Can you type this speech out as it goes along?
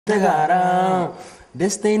ጋራ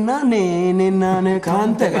ደስተኛ ነኝ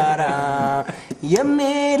ካንተ ጋራ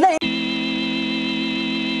የሚለኝ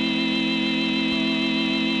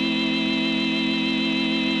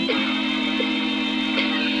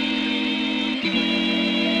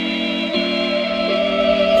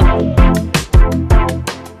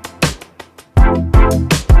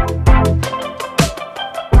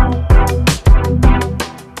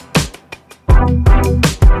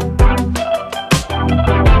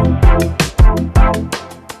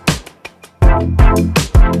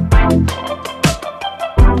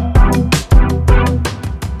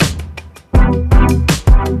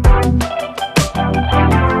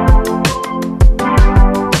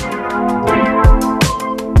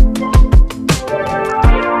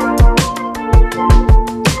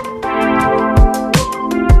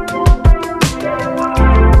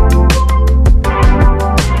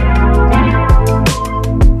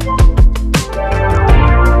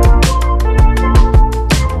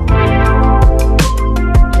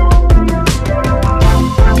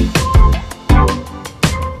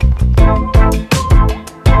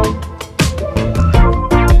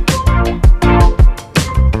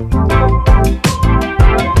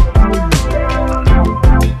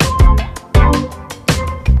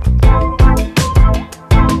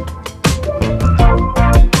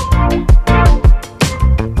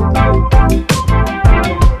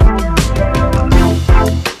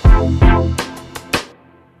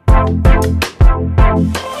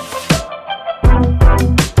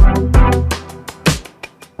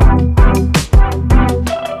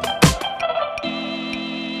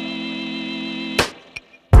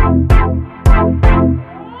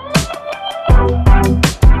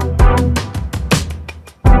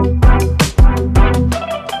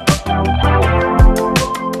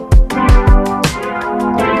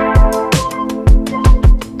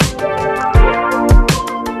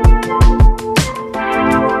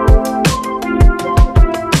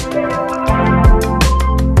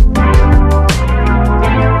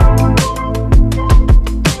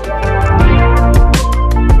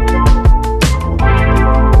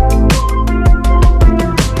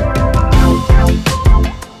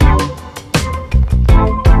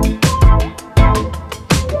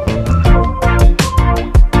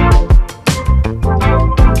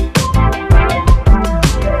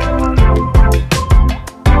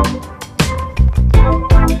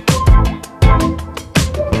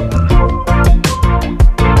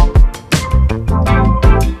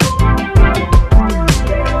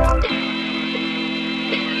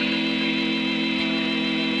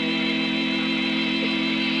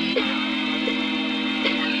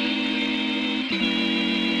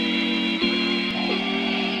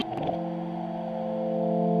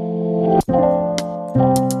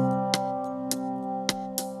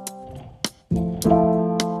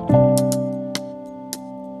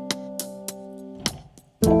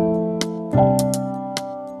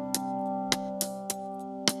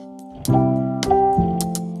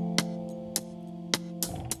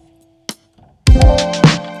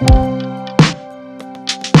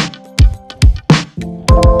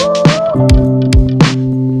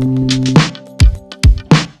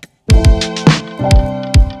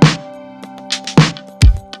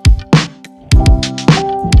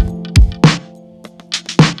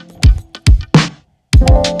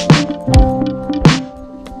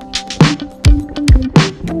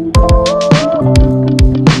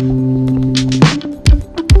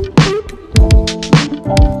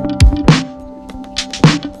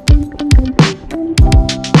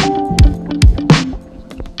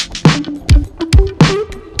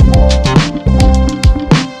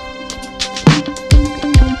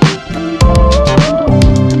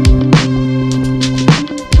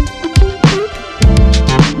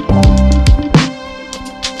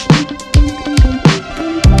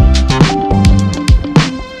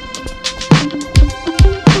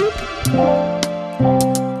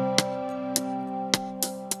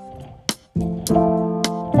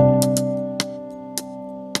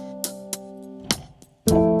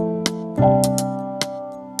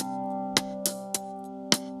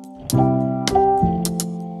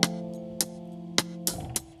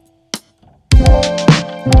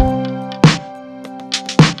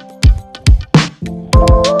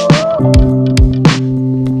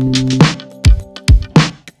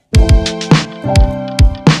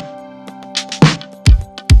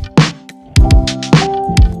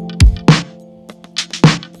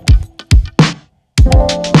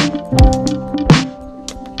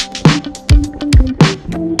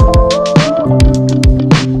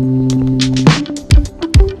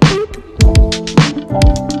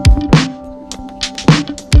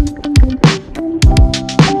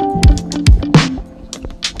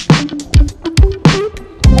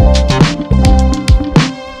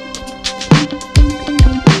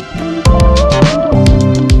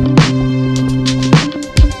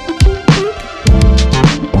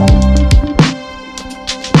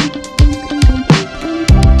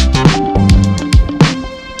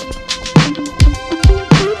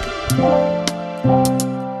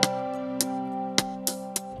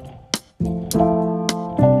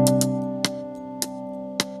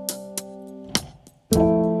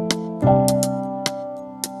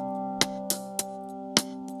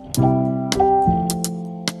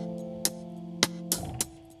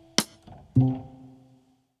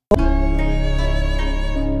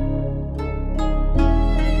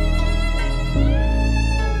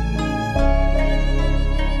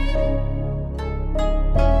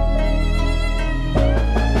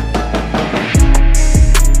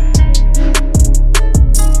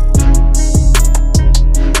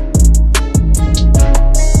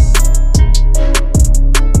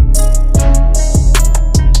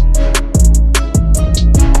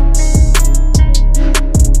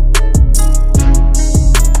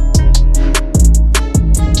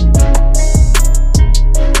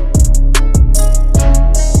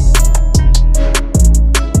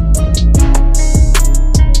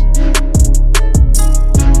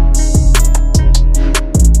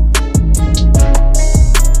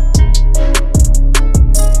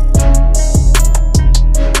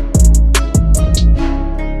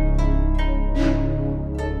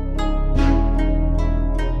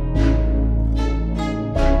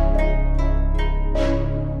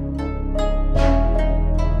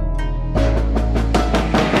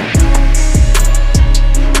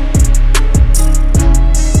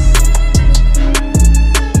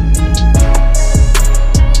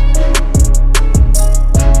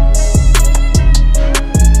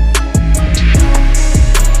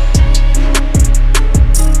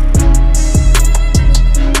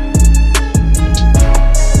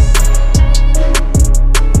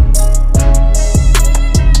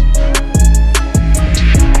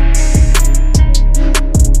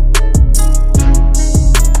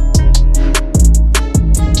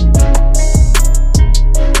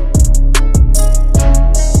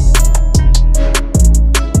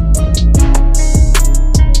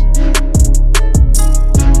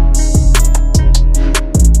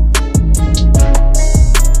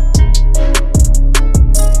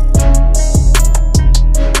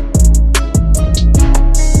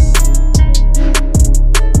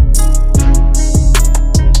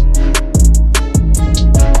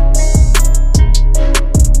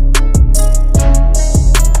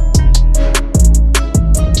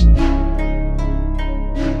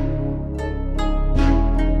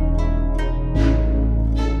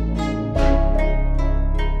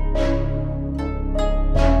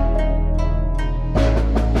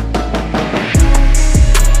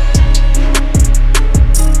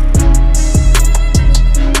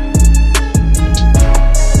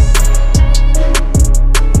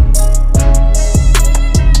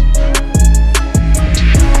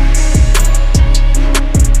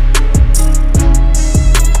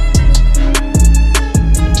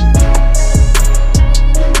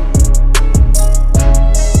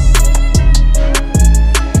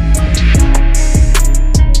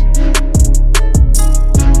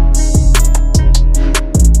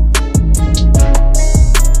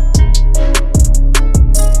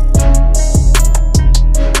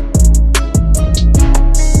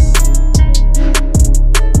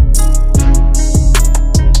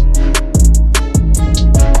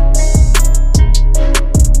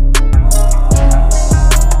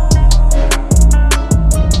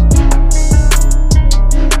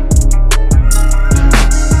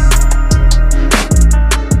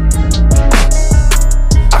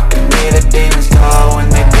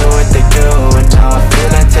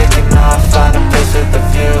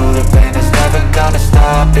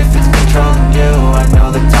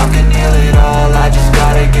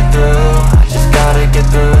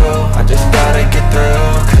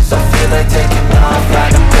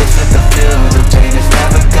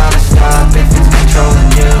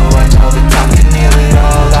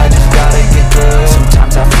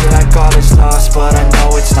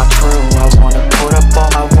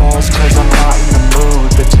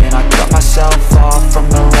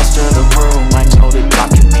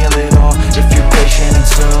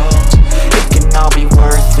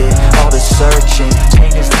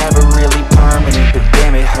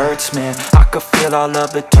hurts, man. I could feel all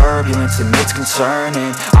of the turbulence and it's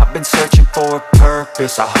concerning. I've been searching for a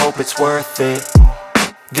purpose, I hope it's worth it.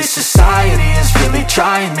 This society is really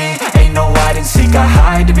trying me. Ain't no hide and seek, I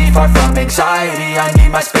hide to be far from anxiety. I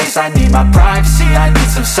need my space, I need my privacy. I need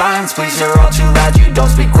some silence, please, you're all too loud. You don't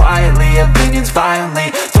speak quietly, opinions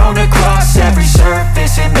violently thrown across every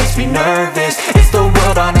surface. It makes me nervous. Is the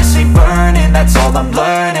world honestly burning? That's all I'm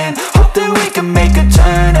learning. Hope that we can make a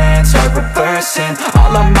turn and start reversing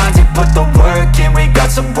all our minds and put the work in. We got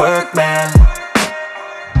some work, man.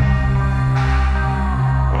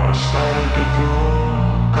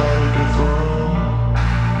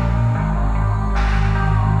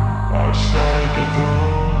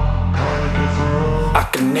 I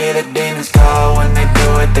can hear the demons call when they do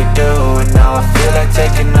what they do. And now I feel like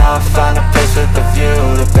taking off, find a place with a view.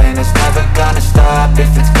 The pain is never gonna stop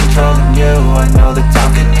if it's controlling you. I know that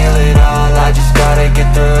time can heal it all, I just gotta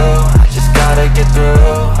get through. I just gotta get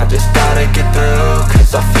through, I just gotta get through.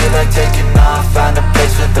 Cause I feel like taking off, find a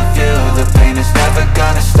place with a view. The pain is never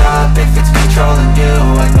gonna stop if it's controlling you.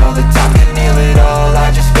 I know that time can heal it all,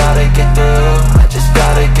 I just gotta get through. I just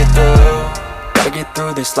gotta get through. Gotta get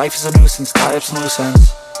through this, life is a nuisance, tie up some loose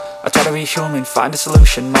ends. I try to be human, find a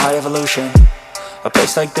solution, my evolution. A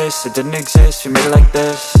place like this, it didn't exist, we made it like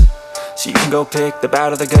this. So you can go pick the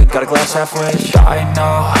bad or the good, got a glass half wish. I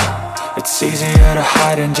know, it's easier to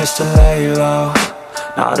hide than just to lay low.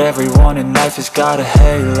 Not everyone in life has got a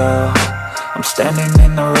halo. I'm standing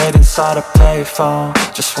in the red inside a payphone,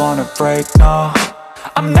 just wanna break, no.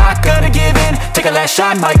 I'm not gonna give in, take a last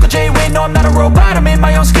shot, Michael J. Win. No, I'm not a robot, I'm in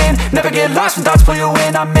my own skin. Never get lost when thoughts pull you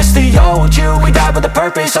in. I miss the old you, we died with a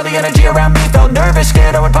purpose. All the energy around me felt nervous,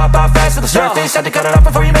 scared I would pop out fast to the surface. Had to cut it off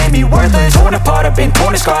before you made me worthless. Torn apart, I've been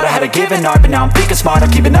torn and scarred. I had a given art, but now I'm thinking smart.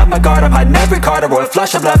 I'm keeping up my guard, I'm hiding every card. A royal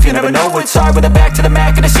flush of love, you never know what's hard. With a back to the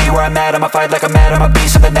mat, gonna see where I'm at. I'ma fight like I'm mad, I'ma be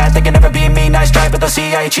something that they can never be me. Nice try, but they'll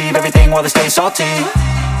see I achieve everything while they stay salty.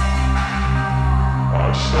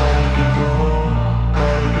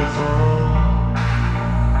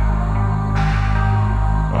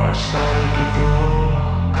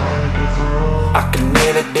 I can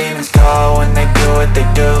hear the demons call when they do what they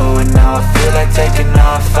do. And now I feel like taking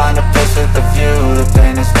off, find a place with a view. The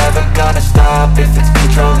pain is never gonna stop if it's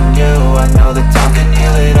controlling you. I know that time can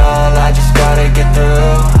heal it all, I just gotta get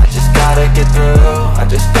through. I just gotta get through, I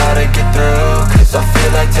just gotta get through. Cause I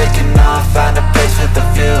feel like taking off, find a place with a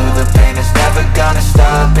view. The pain is never gonna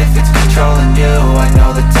stop if it's controlling you. I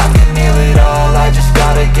know that time can